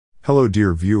Hello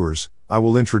dear viewers, I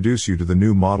will introduce you to the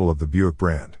new model of the Buick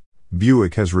brand.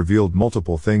 Buick has revealed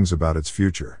multiple things about its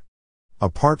future.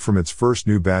 Apart from its first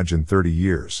new badge in 30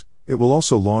 years, it will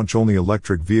also launch only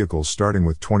electric vehicles starting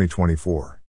with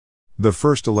 2024. The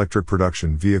first electric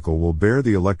production vehicle will bear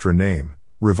the Electra name,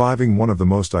 reviving one of the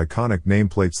most iconic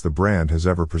nameplates the brand has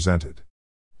ever presented.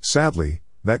 Sadly,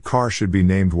 that car should be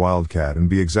named Wildcat and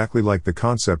be exactly like the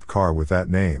concept car with that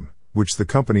name, which the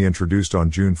company introduced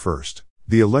on June 1st.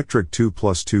 The electric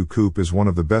 2+2 coupe is one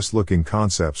of the best looking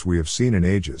concepts we have seen in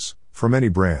ages, from any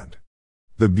brand.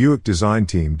 The Buick design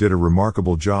team did a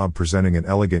remarkable job presenting an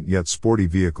elegant yet sporty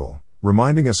vehicle,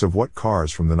 reminding us of what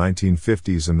cars from the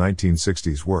 1950s and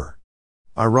 1960s were.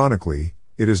 Ironically,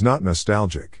 it is not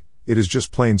nostalgic, it is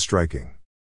just plain striking.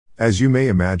 As you may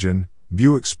imagine,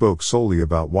 Buick spoke solely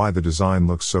about why the design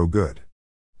looks so good.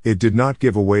 It did not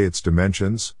give away its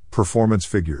dimensions, performance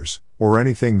figures, or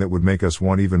anything that would make us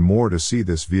want even more to see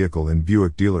this vehicle in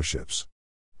Buick dealerships.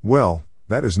 Well,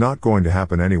 that is not going to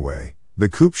happen anyway. The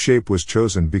coupe shape was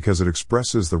chosen because it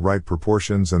expresses the right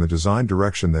proportions and the design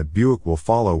direction that Buick will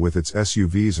follow with its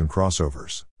SUVs and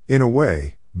crossovers. In a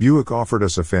way, Buick offered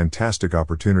us a fantastic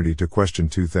opportunity to question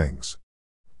two things.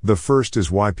 The first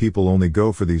is why people only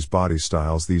go for these body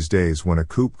styles these days when a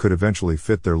coupe could eventually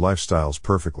fit their lifestyles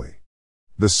perfectly.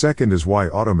 The second is why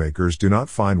automakers do not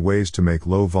find ways to make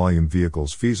low-volume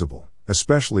vehicles feasible,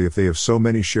 especially if they have so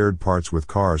many shared parts with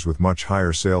cars with much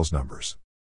higher sales numbers.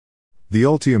 The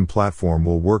Ultium platform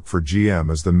will work for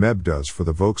GM as the MEB does for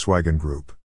the Volkswagen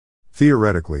Group.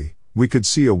 Theoretically, we could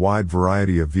see a wide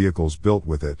variety of vehicles built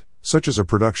with it, such as a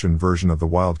production version of the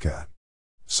Wildcat.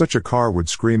 Such a car would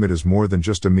scream it as more than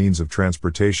just a means of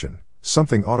transportation,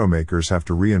 something automakers have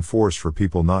to reinforce for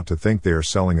people not to think they are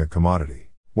selling a commodity.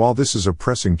 While this is a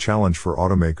pressing challenge for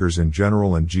automakers in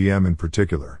general and GM in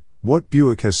particular, what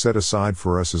Buick has set aside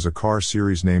for us is a car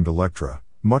series named Electra,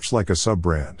 much like a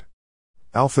sub-brand.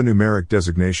 Alphanumeric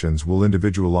designations will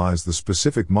individualize the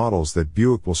specific models that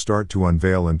Buick will start to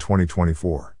unveil in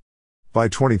 2024. By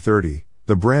 2030,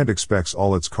 the brand expects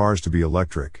all its cars to be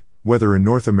electric, whether in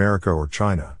North America or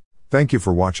China. Thank you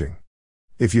for watching.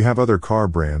 If you have other car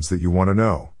brands that you want to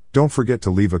know, don't forget to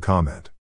leave a comment.